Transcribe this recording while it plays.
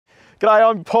G'day,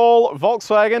 I'm Paul.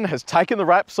 Volkswagen has taken the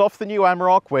wraps off the new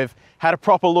Amarok. We've had a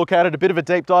proper look at it, a bit of a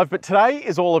deep dive, but today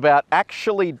is all about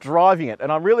actually driving it.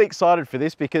 And I'm really excited for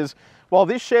this because while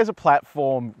this shares a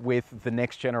platform with the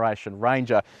next generation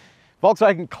Ranger,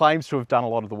 Volkswagen claims to have done a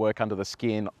lot of the work under the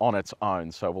skin on its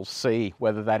own, so we'll see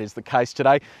whether that is the case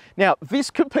today. Now,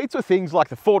 this competes with things like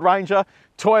the Ford Ranger,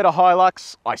 Toyota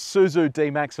Hilux, Isuzu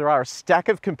D-Max. There are a stack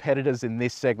of competitors in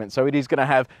this segment, so it is going to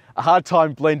have a hard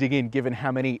time blending in given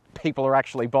how many people are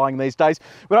actually buying these days.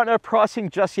 We don't know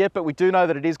pricing just yet, but we do know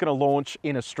that it is going to launch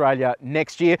in Australia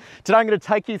next year. Today I'm going to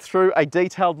take you through a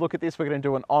detailed look at this. We're going to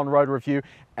do an on-road review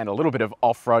and a little bit of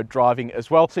off-road driving as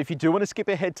well. So if you do want to skip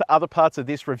ahead to other parts of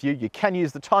this review, you can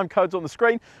use the time codes on the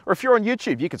screen, or if you're on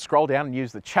YouTube, you can scroll down and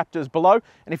use the chapters below.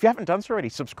 And if you haven't done so already,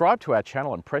 subscribe to our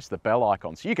channel and press the bell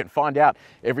icon so you can find out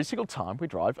every single time we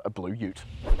drive a blue ute.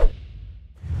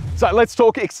 So let's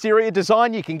talk exterior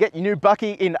design. You can get your new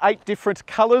Bucky in 8 different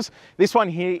colors. This one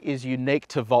here is unique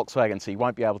to Volkswagen, so you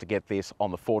won't be able to get this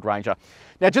on the Ford Ranger.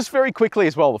 Now, just very quickly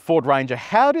as well, the Ford Ranger,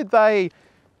 how did they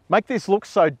make this look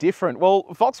so different? Well,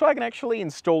 Volkswagen actually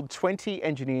installed 20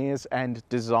 engineers and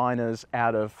designers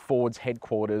out of Ford's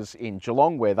headquarters in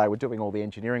Geelong, where they were doing all the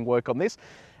engineering work on this.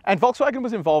 And Volkswagen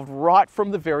was involved right from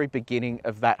the very beginning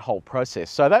of that whole process.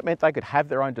 So that meant they could have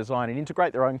their own design and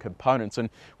integrate their own components.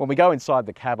 And when we go inside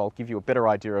the cab, I'll give you a better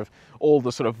idea of all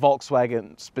the sort of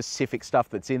Volkswagen specific stuff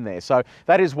that's in there. So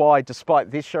that is why, despite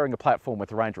this sharing a platform with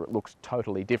the Ranger, it looks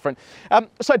totally different.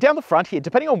 So down the front here,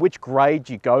 depending on which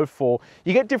grade you go for,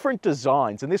 you get different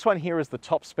designs. And this one here is the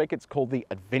top spec. It's called the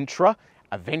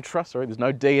Aventra, sorry, there's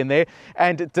no D in there.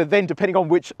 And then depending on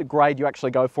which grade you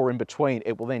actually go for in between,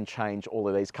 it will then change all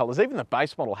of these colors. Even the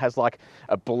base model has like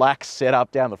a black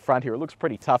setup down the front here. It looks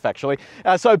pretty tough actually.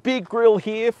 So big grille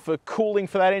here for cooling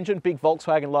for that engine, big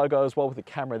Volkswagen logo as well with a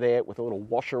camera there with a little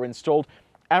washer installed.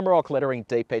 Amarok lettering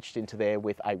deep etched into there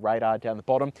with a radar down the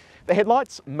bottom. The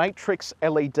headlights, matrix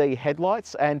LED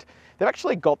headlights, and they've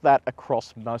actually got that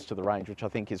across most of the range, which I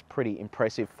think is pretty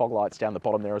impressive. Fog lights down the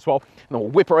bottom there as well. And then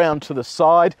we'll whip around to the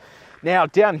side. Now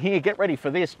down here, get ready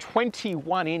for this,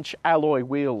 21-inch alloy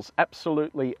wheels,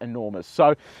 absolutely enormous.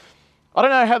 So I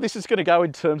don't know how this is going to go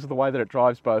in terms of the way that it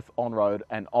drives both on-road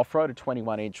and off-road. A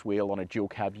 21-inch wheel on a dual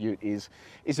cab ute is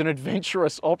an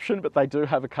adventurous option, but they do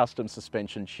have a custom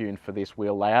suspension tune for this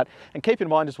wheel layout. And keep in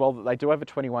mind as well that they do have a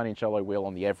 21-inch alloy wheel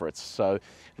on the Everetts, so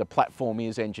the platform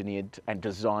is engineered and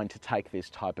designed to take this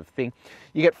type of thing.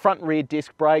 You get front and rear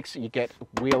disc brakes, you get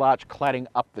wheel arch cladding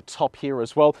up the top here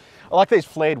as well. I like these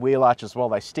flared wheel arches as well.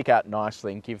 They stick out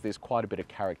nicely and give this quite a bit of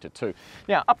character too.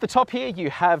 Now, up the top here, you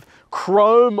have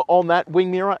chrome on that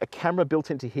wing mirror, a camera built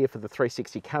into here for the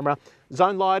 360 camera,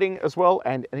 zone lighting as well,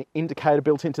 and an indicator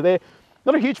built into there.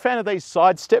 Not a huge fan of these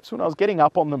side steps. When I was getting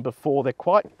up on them before, they're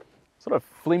quite sort of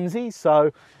flimsy,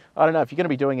 so I don't know, if you're going to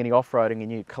be doing any off-roading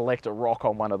and you collect a rock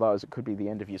on one of those, it could be the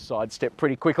end of your side step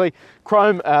pretty quickly.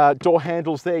 Chrome door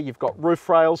handles there, you've got roof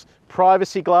rails,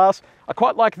 privacy glass. I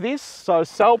quite like this, so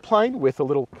sail plane with a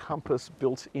little compass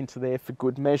built into there for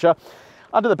good measure.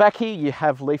 Under the back here, you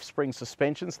have leaf spring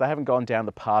suspensions. They haven't gone down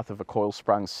the path of a coil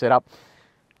sprung setup.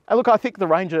 And look, I think the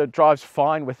Ranger drives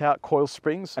fine without coil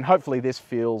springs, and hopefully this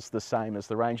feels the same as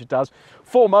the Ranger does.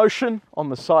 4Motion on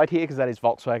the side here, because that is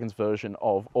Volkswagen's version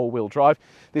of all-wheel drive.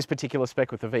 This particular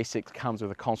spec with the V6 comes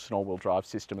with a constant all-wheel drive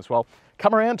system as well.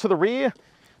 Come around to the rear.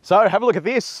 So have a look at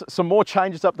this, some more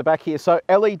changes up the back here. So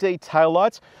LED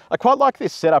taillights. I quite like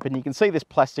this setup, and you can see this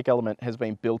plastic element has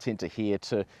been built into here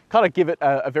to kind of give it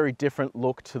a very different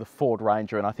look to the Ford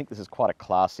Ranger, and I think this is quite a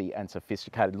classy and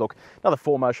sophisticated look. Another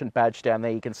 4Motion badge down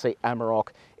there. You can see Amarok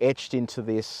etched into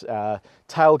this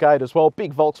tailgate as well.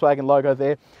 Big Volkswagen logo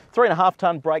there. 3.5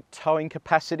 ton brake towing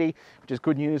capacity, which is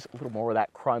good news. A little more of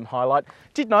that chrome highlight.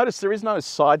 Did notice there is no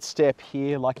side step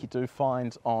here like you do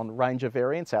find on Ranger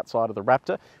variants outside of the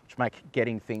Raptor, which make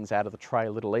getting things out of the tray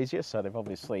a little easier. So they've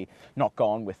obviously not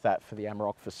gone with that for the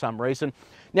Amarok for some reason.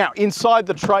 Now, inside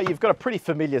the tray, you've got a pretty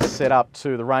familiar setup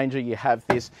to the Ranger. You have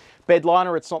this bed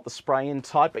liner. It's not the spray-in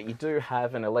type, but you do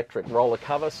have an electric roller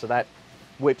cover, so that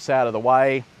whips out of the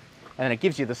way. And it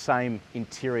gives you the same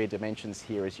interior dimensions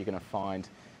here as you're going to find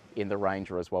in the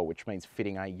Ranger as well, which means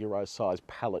fitting a Euro-sized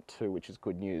pallet too, which is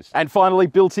good news. And finally,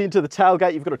 built into the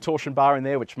tailgate, you've got a torsion bar in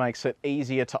there, which makes it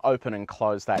easier to open and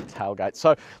close that tailgate.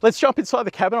 So let's jump inside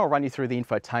the cabin. I'll run you through the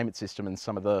infotainment system and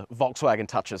some of the Volkswagen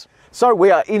touches. So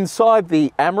we are inside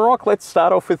the Amarok. Let's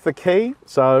start off with the key.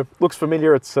 So looks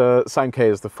familiar. It's the same key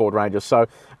as the Ford Ranger. So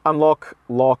unlock,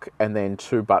 lock, and then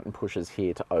 2 button pushes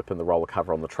here to open the roller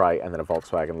cover on the tray, and then a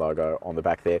Volkswagen logo on the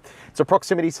back there. It's a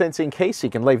proximity sensing key, so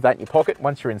you can leave that in your pocket.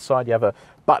 Once you're inside, you have a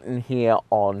button here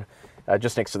on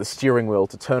just next to the steering wheel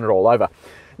to turn it all over.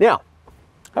 Now,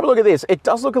 Have a look at this. It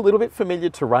does look a little bit familiar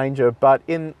to Ranger, but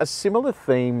in a similar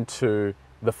theme to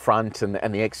the front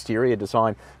and the exterior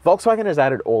design, Volkswagen has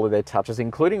added all of their touches,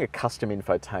 including a custom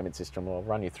infotainment system. I'll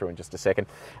run you through in just a second.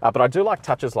 But I do like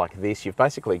touches like this. You've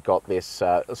basically got this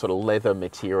sort of leather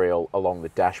material along the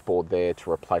dashboard there to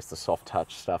replace the soft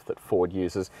touch stuff that Ford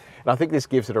uses. And I think this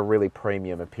gives it a really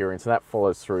premium appearance, and that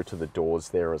follows through to the doors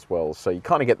there as well. So you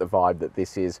kind of get the vibe that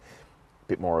this is a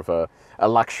bit more of a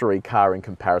luxury car in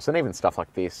comparison. Even stuff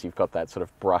like this, you've got that sort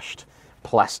of brushed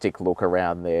plastic look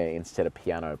around there instead of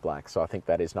piano black, so I think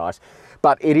that is nice.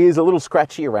 But it is a little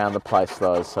scratchy around the place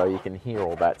though, so you can hear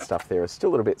all that stuff there. It's still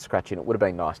a little bit scratchy, and it would have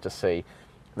been nice to see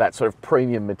that sort of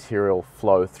premium material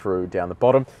flow through down the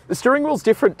bottom. The steering wheel's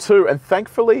different too, and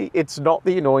thankfully it's not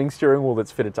the annoying steering wheel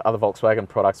that's fitted to other Volkswagen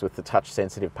products with the touch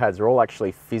sensitive pads. They're all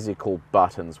actually physical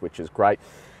buttons, which is great.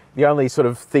 The only sort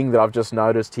of thing that I've just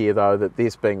noticed here though, that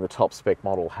this being the top spec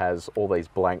model has all these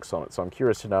blanks on it, so I'm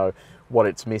curious to know what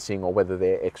it's missing or whether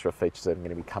they're extra features that are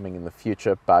going to be coming in the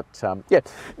future. But yeah,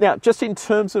 now just in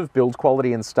terms of build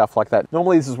quality and stuff like that,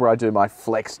 normally this is where I do my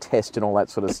flex test and all that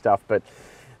sort of stuff, but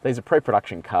these are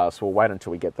pre-production cars, so we'll wait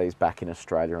until we get these back in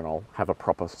Australia and I'll have a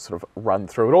proper sort of run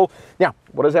through it all. Now,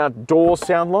 what does our door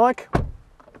sound like?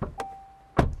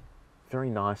 Very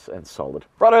nice and solid.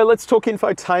 Righto, let's talk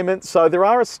infotainment. So there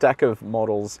are a stack of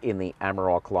models in the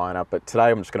Amarok lineup, but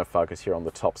today I'm just going to focus here on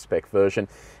the top spec version.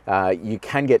 You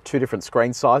can get two different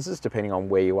screen sizes depending on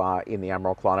where you are in the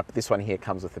Amarok lineup, but this one here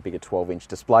comes with a bigger 12-inch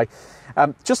display.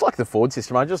 Just like the Ford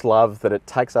system, I just love that it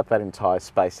takes up that entire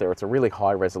space there. It's a really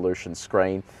high resolution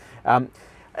screen.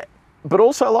 But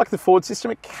also, like the Ford system,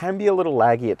 it can be a little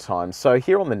laggy at times. So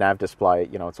here on the nav display,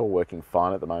 you know, it's all working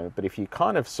fine at the moment, but if you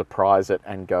kind of surprise it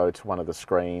and go to one of the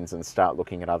screens and start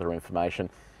looking at other information,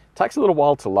 it takes a little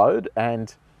while to load.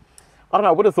 And I don't know,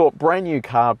 I would have thought brand new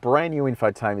car, brand new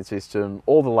infotainment system,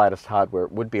 all the latest hardware,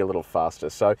 it would be a little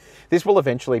faster. So this will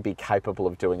eventually be capable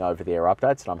of doing over-the-air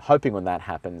updates, and I'm hoping when that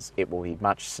happens, it will be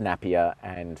much snappier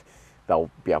and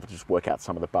they'll be able to just work out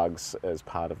some of the bugs as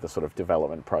part of the sort of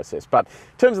development process. But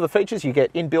in terms of the features, you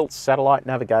get inbuilt satellite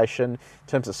navigation. In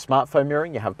terms of smartphone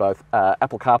mirroring, you have both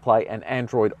Apple CarPlay and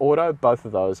Android Auto. Both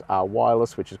of those are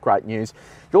wireless, which is great news.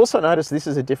 You'll also notice this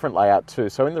is a different layout too.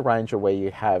 So in the Ranger, where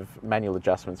you have manual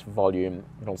adjustments for volume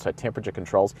and also temperature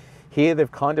controls, here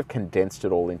they've kind of condensed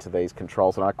it all into these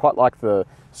controls, and I quite like the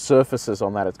surfaces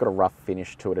on that. It's got a rough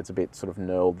finish to it. It's a bit sort of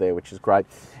knurled there, which is great.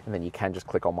 And then you can just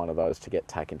click on one of those to get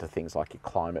taken to things like your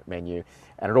climate menu,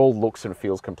 and it all looks and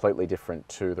feels completely different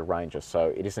to the Ranger.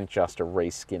 So it isn't just a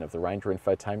reskin of the Ranger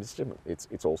infotainment system.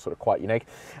 It's all sort of quite unique.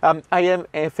 AM,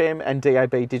 FM and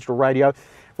DAB digital radio.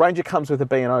 Ranger comes with a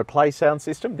B&O Play sound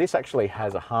system. This actually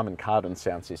has a Harman Kardon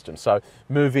sound system. So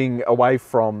moving away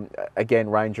from, again,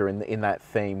 Ranger in that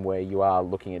theme where you are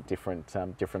looking at different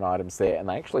items there, and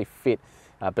they actually fit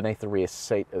beneath the rear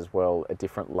seat as well, a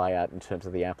different layout in terms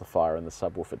of the amplifier and the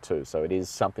subwoofer too. So it is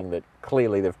something that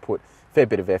clearly they've put a fair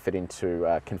bit of effort into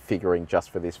configuring just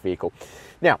for this vehicle.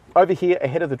 Now, over here,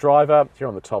 ahead of the driver, here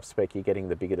on the top spec, you're getting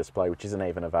the bigger display, which isn't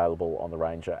even available on the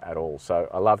Ranger at all. So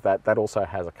I love that. That also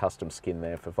has a custom skin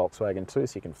there for Volkswagen too,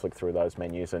 so you can flick through those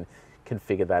menus and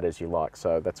configure that as you like.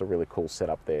 So that's a really cool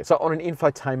setup there. So on an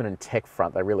infotainment and tech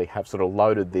front, they really have sort of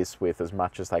loaded this with as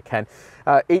much as they can.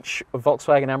 Each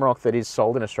Volkswagen Amarok that is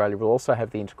sold in Australia will also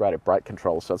have the integrated brake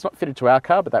control. So it's not fitted to our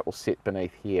car, but that will sit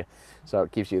beneath here. So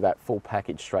it gives you that full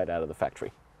package straight out of the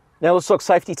factory. Now let's talk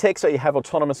safety tech. So you have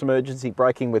autonomous emergency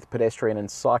braking with pedestrian and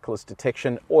cyclist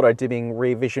detection, auto dimming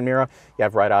rear vision mirror, you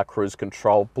have radar cruise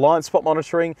control, blind spot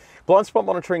monitoring. Blind spot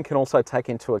monitoring can also take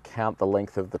into account the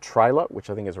length of the trailer, which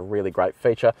I think is a really great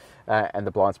feature. And the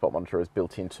blind spot monitor is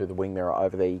built into the wing mirror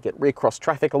over there. You get rear cross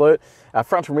traffic alert,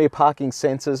 front and rear parking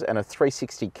sensors, and a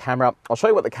 360 camera. I'll show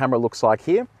you what the camera looks like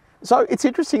here. So it's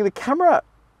interesting, the camera,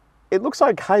 it looks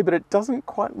okay, but it doesn't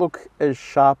quite look as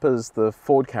sharp as the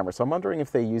Ford camera. So I'm wondering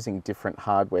if they're using different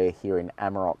hardware here in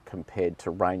Amarok compared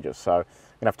to Ranger. So I'm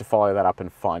gonna have to follow that up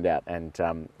and find out. And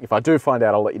if I do find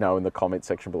out, I'll let you know in the comment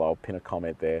section below. I'll pin a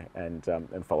comment there and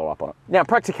follow up on it. Now,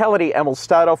 practicality, and we'll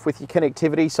start off with your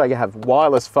connectivity. So you have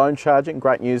wireless phone charging,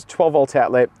 great news, 12-volt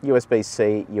outlet,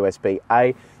 USB-C,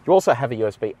 USB-A. You also have a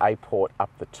USB-A port up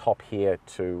the top here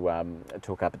to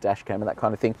hook up a dash cam and that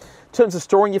kind of thing. In terms of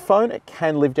storing your phone, it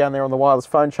can live down there on the wireless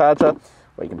phone charger,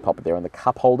 or you can pop it there on the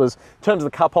cup holders. In terms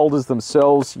of the cup holders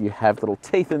themselves, you have little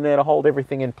teeth in there to hold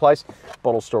everything in place.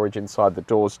 Bottle storage inside the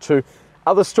doors too.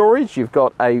 Other storage, you've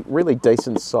got a really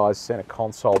decent sized center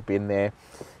console bin there.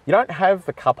 You don't have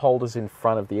the cup holders in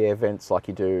front of the air vents like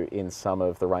you do in some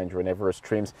of the Ranger and Everest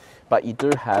trims, but you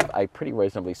do have a pretty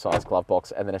reasonably sized glove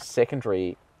box and then a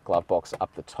secondary glove box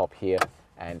up the top here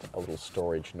and a little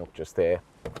storage nook just there.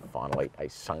 Finally, a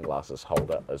sunglasses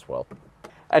holder as well.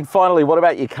 And finally, what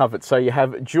about your comfort? So you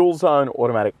have dual zone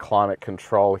automatic climate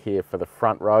control here for the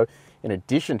front row. In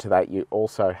addition to that, you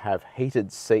also have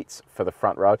heated seats for the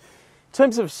front row. In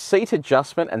terms of seat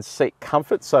adjustment and seat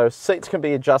comfort, so seats can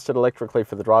be adjusted electrically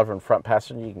for the driver and front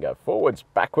passenger. You can go forwards,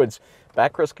 backwards,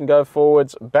 backrest can go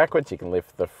forwards, backwards. You can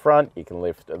lift the front, you can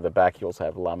lift the back. You also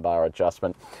have lumbar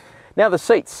adjustment. Now the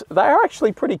seats, they are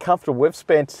actually pretty comfortable. We've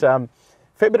spent a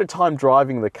fair bit of time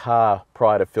driving the car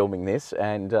prior to filming this,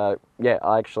 and yeah,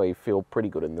 I actually feel pretty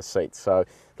good in the seats. So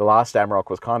the last Amarok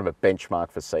was kind of a benchmark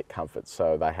for seat comfort,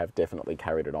 so they have definitely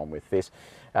carried it on with this.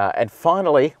 And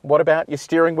finally, what about your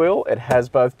steering wheel? It has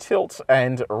both tilt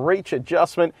and reach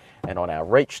adjustment, and on our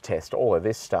reach test, all of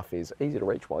this stuff is easy to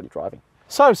reach while you're driving.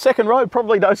 So second row,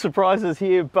 probably no surprises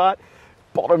here, but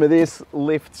bottom of this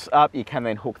lifts up. You can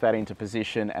then hook that into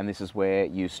position, and this is where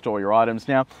you store your items.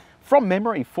 Now, from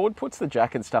memory, Ford puts the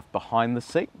jack and stuff behind the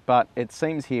seat, but it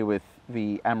seems here with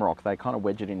the Amarok, they kind of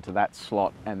wedge it into that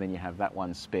slot, and then you have that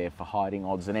one spare for hiding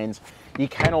odds and ends. You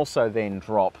can also then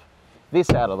drop this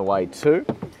out of the way too.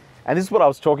 And this is what I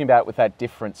was talking about with that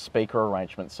different speaker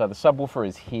arrangement. So the subwoofer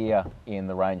is here in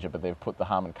the Ranger, but they've put the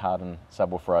Harman Kardon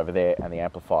subwoofer over there and the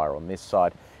amplifier on this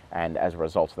side. And as a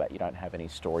result of that, you don't have any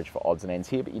storage for odds and ends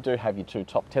here, but you do have your two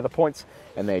top tether points,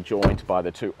 and they're joined by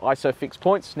the two ISOFIX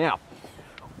points. Now,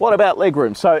 what about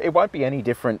legroom? So it won't be any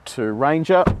different to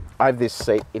Ranger. I have this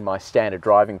seat in my standard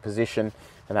driving position,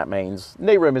 and that means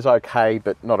knee room is okay,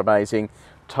 but not amazing.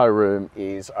 Toe room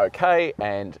is okay,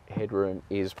 and headroom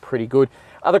is pretty good.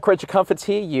 Other creature comforts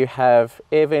here, you have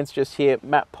air vents just here,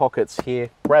 map pockets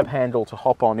here, grab handle to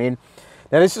hop on in.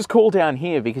 Now this is cool down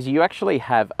here because you actually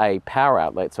have a power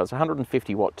outlet, so it's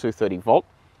 150 watt, 230 volt.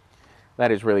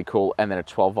 That is really cool, and then a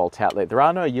 12 volt outlet. There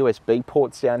are no USB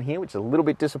ports down here, which is a little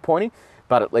bit disappointing,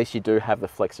 but at least you do have the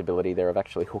flexibility there of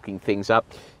actually hooking things up.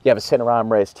 You have a center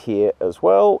armrest here as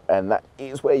well, and that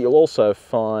is where you'll also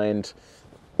find,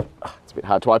 it's a bit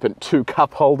hard to open, two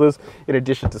cup holders in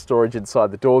addition to storage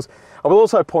inside the doors. I will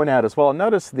also point out as well,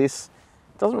 notice this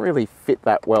doesn't really fit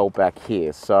that well back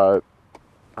here, so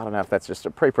I don't know if that's just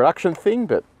a pre-production thing,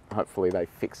 but hopefully they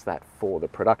fix that for the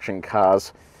production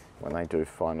cars when they do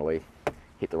finally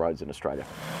hit the roads in Australia.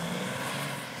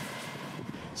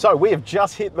 So we have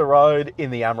just hit the road in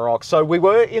the Amarok. So we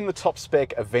were in the top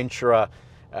spec Aventura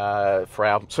for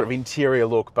our sort of interior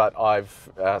look, but I've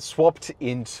swapped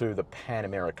into the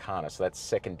Panamericana, so that's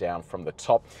second down from the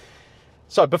top.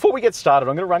 So before we get started,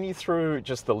 I'm going to run you through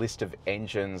just the list of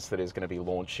engines that is going to be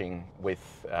launching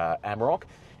with Amarok.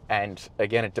 And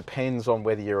again, it depends on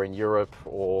whether you're in Europe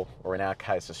or in our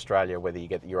case, Australia, whether you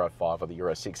get the Euro 5 or the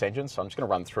Euro 6 engine. So I'm just going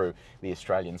to run through the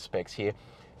Australian specs here.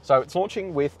 So it's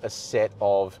launching with a set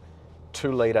of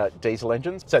 2-litre diesel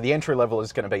engines. So the entry level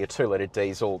is going to be a 2-litre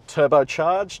diesel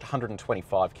turbocharged,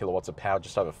 125 kilowatts of power,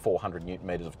 just over 400 newton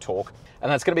meters of torque.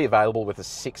 And that's going to be available with a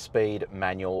 6-speed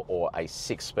manual or a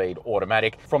 6-speed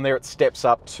automatic. From there, it steps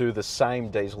up to the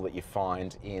same diesel that you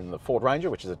find in the Ford Ranger,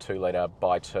 which is a 2-litre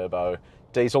bi-turbo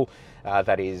diesel.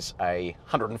 That is a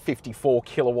 154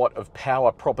 kilowatt of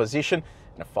power proposition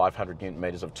and a 500 newton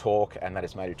meters of torque, and that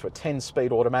is mated to a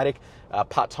 10-speed automatic,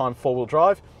 part-time 4-wheel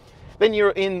drive. Then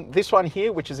you're in this one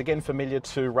here, which is again familiar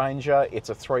to Ranger. It's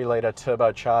a 3-litre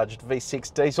turbocharged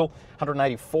V6 diesel,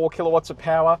 184 kilowatts of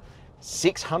power,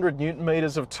 600 newton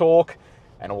meters of torque,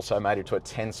 and also mated to a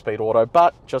 10-speed auto.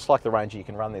 But just like the Ranger, you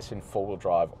can run this in 4-wheel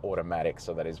drive automatic,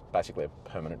 so that is basically a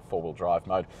permanent 4-wheel drive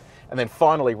mode. And then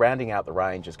finally, rounding out the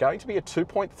range is going to be a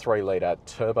 2.3-litre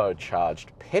turbocharged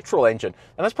petrol engine.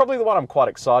 And that's probably the one I'm quite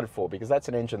excited for, because that's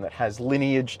an engine that has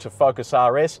lineage to Focus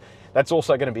RS. That's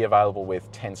also going to be available with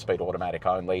 10-speed automatic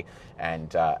only,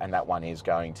 and that one is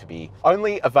going to be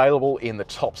only available in the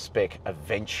top spec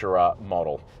Aventura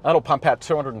model. That'll pump out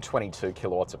 222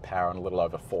 kilowatts of power and a little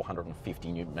over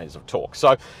 450 newton meters of torque.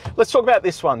 So let's talk about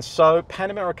this one. So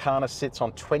Panamericana sits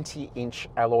on 20-inch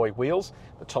alloy wheels,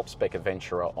 the top spec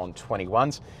Aventura on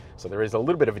 21s. So there is a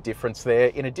little bit of a difference there.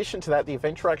 In addition to that, the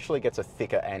Aventura actually gets a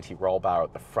thicker anti-roll bar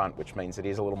at the front, which means it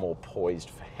is a little more poised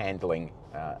for handling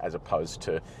as opposed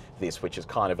to this, which is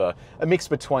kind of a mix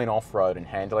between off-road and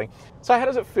handling. So how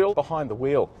does it feel behind the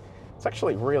wheel? It's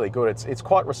actually really good. It's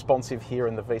quite responsive here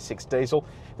in the V6 diesel.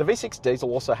 The V6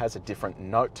 diesel also has a different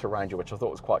note to Ranger, which I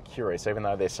thought was quite curious. Even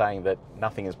though they're saying that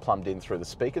nothing is plumbed in through the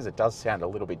speakers, it does sound a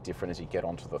little bit different as you get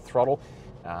onto the throttle.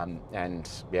 And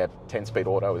yeah, 10-speed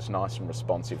auto is nice and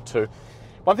responsive too.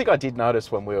 One thing I did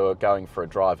notice when we were going for a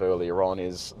drive earlier on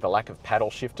is the lack of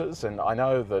paddle shifters, and I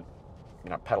know that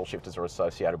paddle shifters are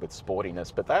associated with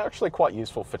sportiness, but they're actually quite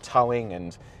useful for towing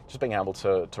and just being able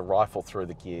to rifle through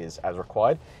the gears as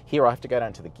required. Here I have to go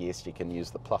down to the gear stick and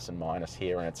use the plus and minus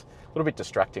here, and it's a little bit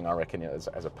distracting, I reckon, as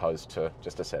opposed to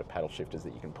just a set of paddle shifters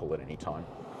that you can pull at any time.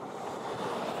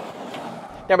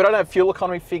 Now, we don't have fuel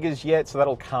economy figures yet, so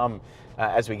that'll come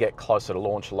as we get closer to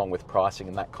launch, along with pricing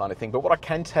and that kind of thing. But what I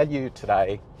can tell you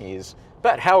today is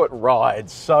about how it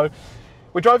rides. So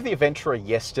we drove the Aventura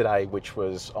yesterday, which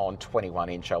was on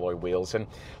 21-inch alloy wheels. And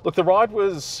look, the ride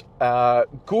was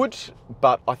good,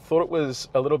 but I thought it was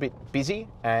a little bit busy.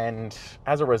 And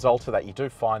as a result of that, you do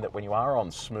find that when you are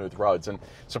on smooth roads, and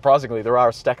surprisingly, there are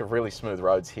a stack of really smooth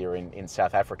roads here in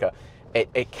South Africa,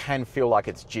 it can feel like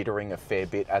it's jittering a fair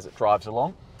bit as it drives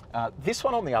along. This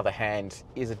one, on the other hand,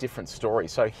 is a different story.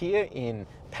 So here in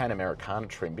Panamericana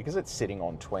trim, because it's sitting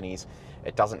on 20s,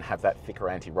 it doesn't have that thicker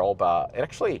anti-roll bar. It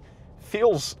actually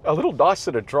feels a little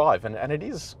nicer to drive, and it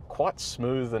is quite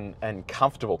smooth and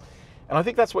comfortable. And I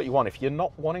think that's what you want. If you're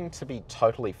not wanting to be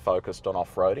totally focused on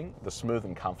off-roading, the smooth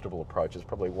and comfortable approach is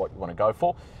probably what you want to go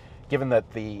for. Given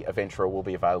that the Aventura will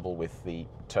be available with the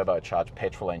turbocharged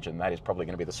petrol engine, that is probably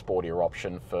going to be the sportier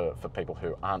option for people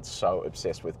who aren't so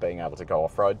obsessed with being able to go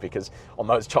off-road, because on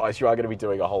those tyres you are going to be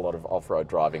doing a whole lot of off-road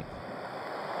driving.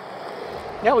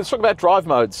 Now let's talk about drive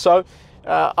modes. So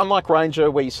unlike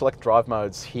Ranger, where you select drive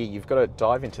modes, here you've got to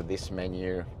dive into this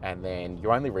menu, and then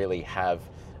you only really have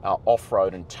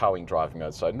off-road and towing driving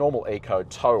modes. So normal eco,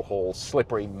 tow haul,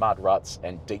 slippery, mud ruts,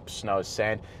 and deep snow,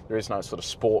 sand. There is no sort of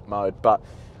sport mode, but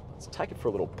let's take it for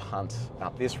a little punt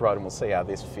up this road and we'll see how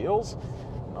this feels.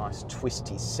 Nice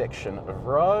twisty section of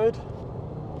road.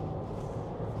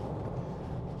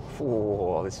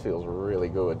 Oh, this feels really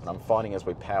good. I'm finding as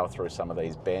we power through some of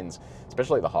these bends,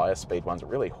 especially the higher speed ones, it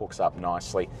really hooks up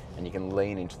nicely and you can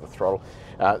lean into the throttle.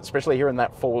 Especially here in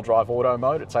that four-wheel drive auto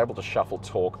mode, it's able to shuffle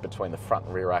torque between the front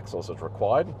and rear axles as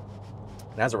required.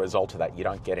 And as a result of that, you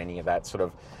don't get any of that sort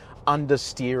of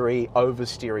understeery,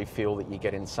 oversteery feel that you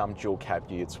get in some dual cab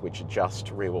utes, which are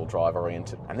just rear-wheel drive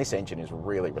oriented. And this engine is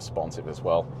really responsive as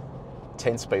well.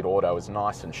 10-speed auto is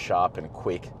nice and sharp and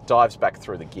quick, dives back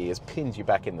through the gears, pins you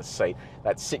back in the seat.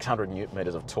 That 600 newton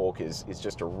meters of torque is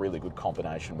just a really good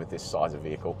combination with this size of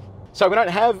vehicle. So we don't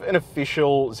have an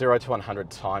official 0 to 100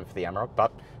 time for the Amarok,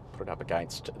 but put it up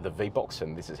against the V-Box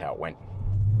and this is how it went.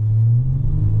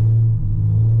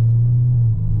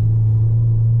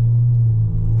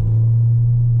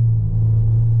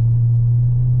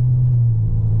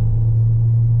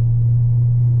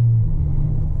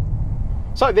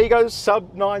 So there you go,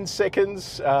 sub 9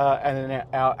 seconds, and then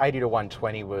our 80 to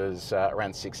 120 was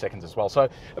around 6 seconds as well. So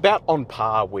about on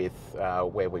par with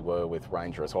where we were with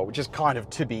Ranger as well, which is kind of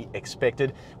to be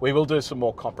expected. We will do some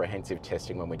more comprehensive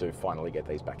testing when we do finally get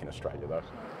these back in Australia though.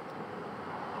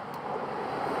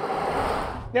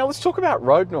 Now let's talk about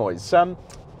road noise.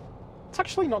 It's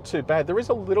actually not too bad. There is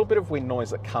a little bit of wind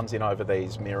noise that comes in over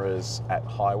these mirrors at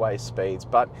highway speeds,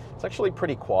 but it's actually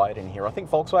pretty quiet in here. I think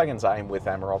Volkswagen's aim with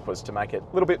Amarok was to make it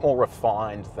a little bit more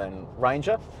refined than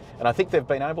Ranger, and I think they've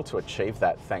been able to achieve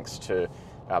that thanks to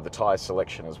the tyre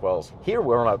selection as well. Here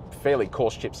we're on a fairly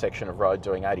coarse chip section of road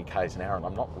doing 80 k's an hour, and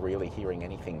I'm not really hearing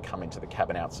anything come into the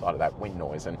cabin outside of that wind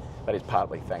noise, and that is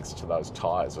partly thanks to those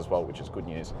tyres as well, which is good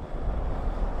news.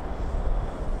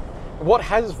 What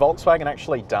has Volkswagen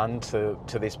actually done to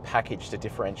this package to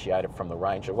differentiate it from the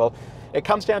Ranger? Well, it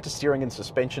comes down to steering and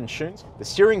suspension tunes. The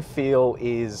steering feel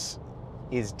is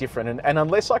different, and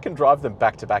unless I can drive them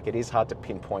back to back, it is hard to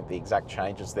pinpoint the exact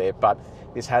changes there, but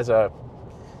this has a,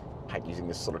 I hate using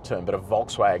this sort of term, but a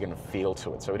Volkswagen feel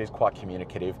to it. So it is quite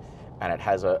communicative, and it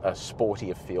has a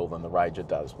sportier feel than the Ranger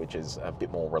does, which is a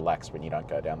bit more relaxed when you don't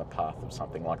go down the path of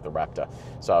something like the Raptor.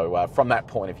 So from that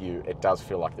point of view, it does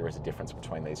feel like there is a difference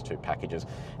between these two packages.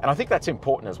 And I think that's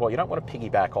important as well. You don't want to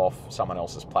piggyback off someone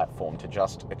else's platform to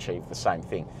just achieve the same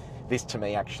thing. This to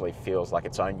me actually feels like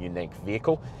its own unique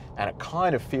vehicle, and it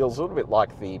kind of feels a little bit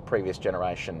like the previous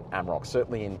generation Amarok,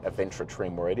 certainly in Aventura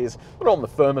trim, where it is a little on the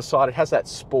firmer side. It has that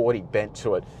sporty bent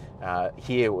to it.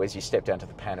 Here, as you step down to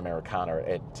the Panamericana,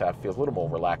 it feels a little more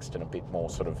relaxed and a bit more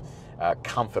sort of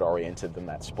comfort-oriented than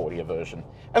that sportier version.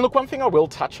 And look, one thing I will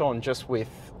touch on just with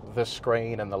the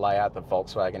screen and the layout that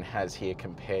Volkswagen has here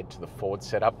compared to the Ford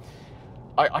setup,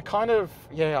 I kind of,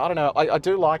 yeah, I don't know, I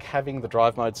do like having the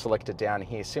drive mode selected down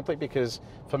here, simply because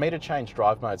for me to change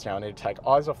drive modes now, I need to take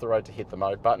eyes off the road to hit the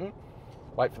mode button,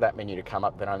 wait for that menu to come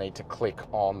up, then I need to click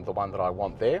on the one that I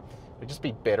want there. It'd just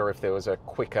be better if there was a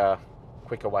quicker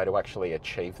way to actually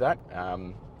achieve that.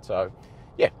 So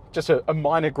yeah, just a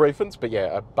minor grievance, but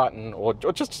yeah, a button or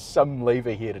just some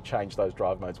lever here to change those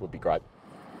drive modes would be great.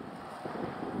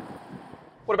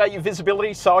 What about your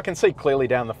visibility? So I can see clearly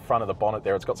down the front of the bonnet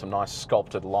there, it's got some nice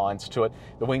sculpted lines to it.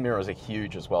 The wing mirrors are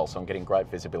huge as well, so I'm getting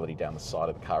great visibility down the side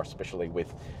of the car, especially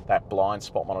with that blind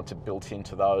spot monitor built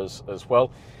into those as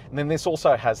well. And then this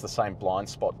also has the same blind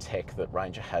spot tech that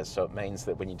Ranger has, so it means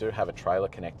that when you do have a trailer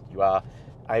connected, you are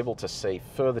able to see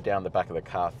further down the back of the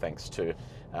car thanks to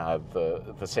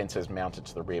the sensors mounted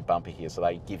to the rear bumper here, so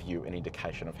they give you an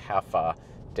indication of how far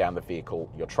down the vehicle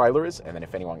your trailer is, and then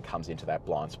if anyone comes into that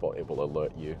blind spot, it will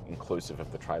alert you, inclusive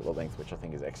of the trailer length, which I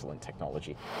think is excellent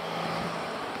technology.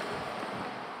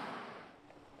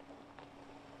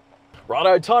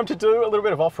 Righto, time to do a little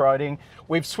bit of off-roading.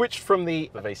 We've switched from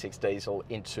the V6 diesel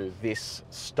into this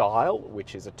style,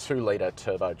 which is a 2-litre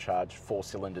turbocharged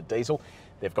 4-cylinder diesel.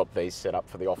 They've got these set up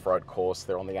for the off-road course.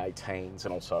 They're on the 18s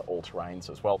and also all-terrains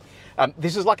as well.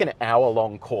 This is like an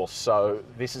hour-long course, so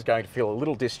this is going to feel a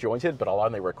little disjointed, but I'll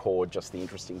only record just the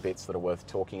interesting bits that are worth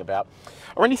talking about.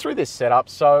 I'll run you through this setup.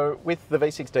 So with the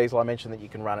V6 diesel, I mentioned that you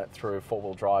can run it through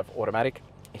 4-wheel drive automatic.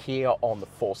 Here on the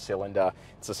 4-cylinder,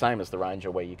 it's the same as the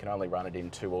Ranger, where you can only run it in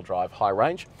 2-wheel drive high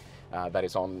range. That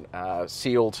is on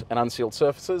sealed and unsealed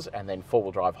surfaces, and then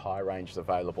 4-wheel drive high range is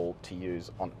available to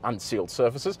use on unsealed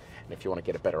surfaces. And if you want to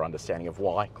get a better understanding of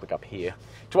why, click up here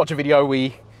to watch a video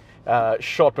we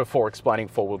shot before explaining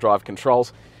 4-wheel drive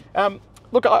controls.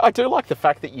 Look, I do like the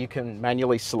fact that you can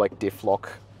manually select diff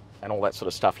lock and all that sort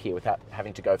of stuff here without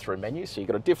having to go through menus. So you've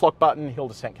got a diff lock button, hill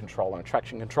descent control, and a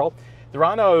traction control. There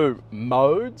are no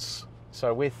modes.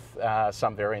 So with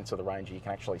some variants of the Ranger, you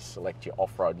can actually select your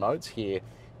off-road modes. Here,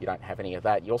 you don't have any of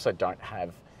that. You also don't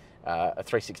have a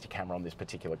 360 camera on this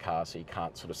particular car, so you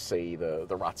can't sort of see the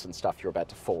ruts and stuff you're about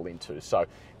to fall into. So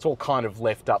it's all kind of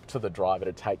left up to the driver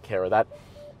to take care of that.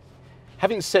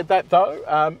 Having said that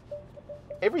though,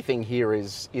 everything here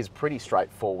is pretty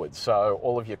straightforward. So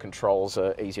all of your controls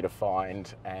are easy to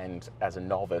find, and as a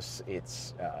novice,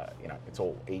 it's you know, it's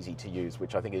all easy to use,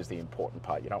 which I think is the important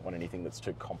part. You don't want anything that's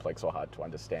too complex or hard to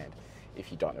understand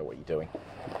if you don't know what you're doing.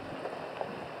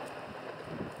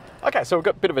 Okay, so we've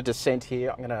got a bit of a descent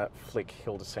here. I'm going to flick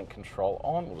hill descent control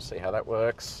on. We'll see how that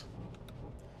works.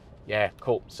 Yeah,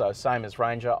 cool. So same as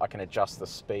Ranger, I can adjust the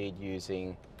speed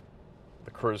using the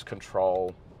cruise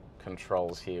controls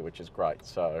here, which is great.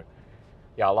 So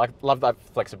yeah, I love that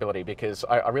flexibility, because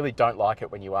I really don't like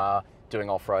it when you are doing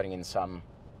off-roading in some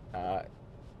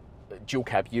dual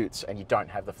cab utes and you don't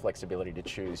have the flexibility to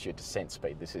choose your descent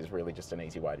speed. This is really just an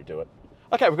easy way to do it.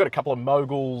 Okay, we've got a couple of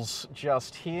moguls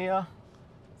just here.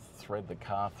 Thread the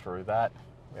car through that.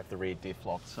 We have the rear diff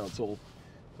lock, so it's all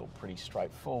pretty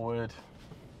straightforward.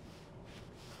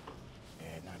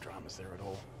 Yeah, no dramas there at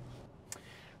all.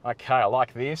 Okay, I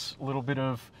like this. A little bit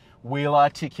of wheel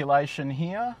articulation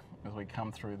here as we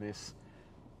come through this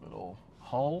little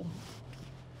hole.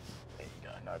 There you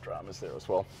go, no dramas there as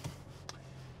well.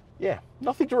 Yeah,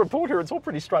 nothing to report here. It's all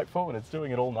pretty straightforward. It's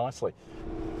doing it all nicely.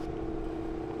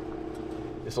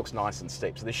 This looks nice and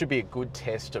steep, so this should be a good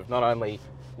test of not only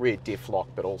rear diff lock,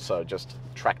 but also just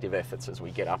tractive efforts as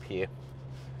we get up here.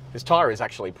 This tyre is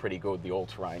actually pretty good, the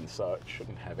all-terrain, so it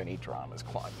shouldn't have any dramas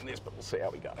climbing this, but we'll see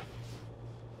how we go.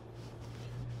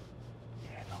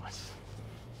 Yeah, nice.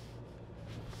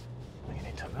 Lean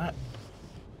into that.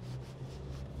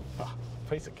 Oh,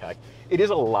 piece of cake. It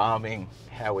is alarming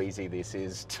how easy this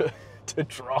is to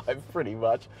drive, pretty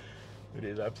much. It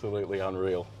is absolutely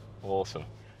unreal. Awesome.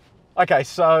 Okay,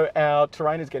 so our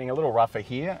terrain is getting a little rougher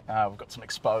here. We've got some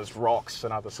exposed rocks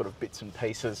and other sort of bits and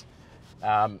pieces.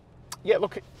 Yeah,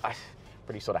 look, I'm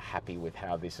pretty sort of happy with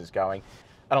how this is going.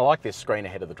 And I like this screen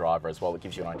ahead of the driver as well. It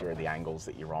gives you an idea of the angles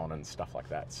that you're on and stuff like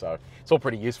that. So it's all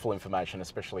pretty useful information,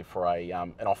 especially for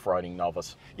an off-roading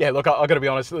novice. Yeah, look, I've got to be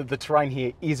honest, the terrain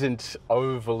here isn't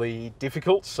overly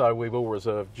difficult, so we will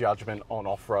reserve judgment on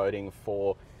off-roading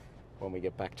for when we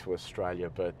get back to Australia.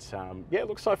 But yeah,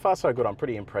 look, so far so good. I'm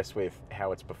pretty impressed with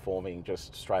how it's performing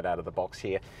just straight out of the box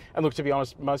here. And look, to be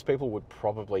honest, most people would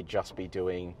probably just be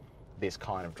doing this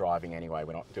kind of driving anyway.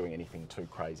 We're not doing anything too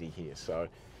crazy here. So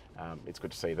it's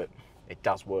good to see that it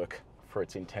does work for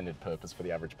its intended purpose for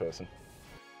the average person.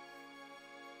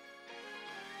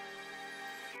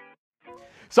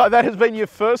 So that has been your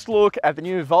first look at the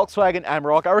new Volkswagen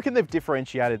Amarok. I reckon they've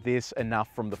differentiated this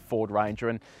enough from the Ford Ranger,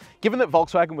 and given that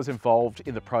Volkswagen was involved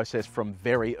in the process from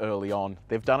very early on,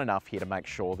 they've done enough here to make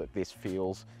sure that this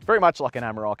feels very much like an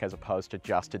Amarok as opposed to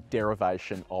just a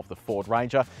derivation of the Ford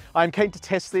Ranger. I'm keen to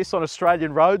test this on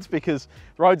Australian roads because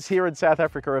roads here in South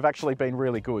Africa have actually been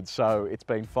really good, so it's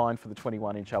been fine for the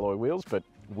 21-inch alloy wheels, but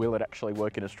Will it actually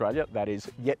work in Australia? That is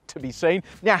yet to be seen.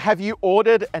 Now, have you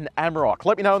ordered an Amarok?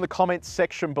 Let me know in the comments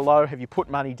section below. Have you put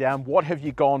money down? What have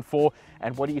you gone for?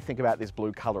 And what do you think about this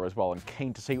blue color as well? I'm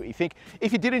keen to see what you think.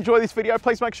 If you did enjoy this video,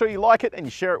 please make sure you like it and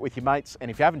you share it with your mates.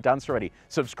 And if you haven't done so already,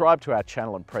 subscribe to our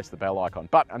channel and press the bell icon.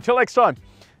 But until next time,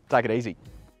 take it easy.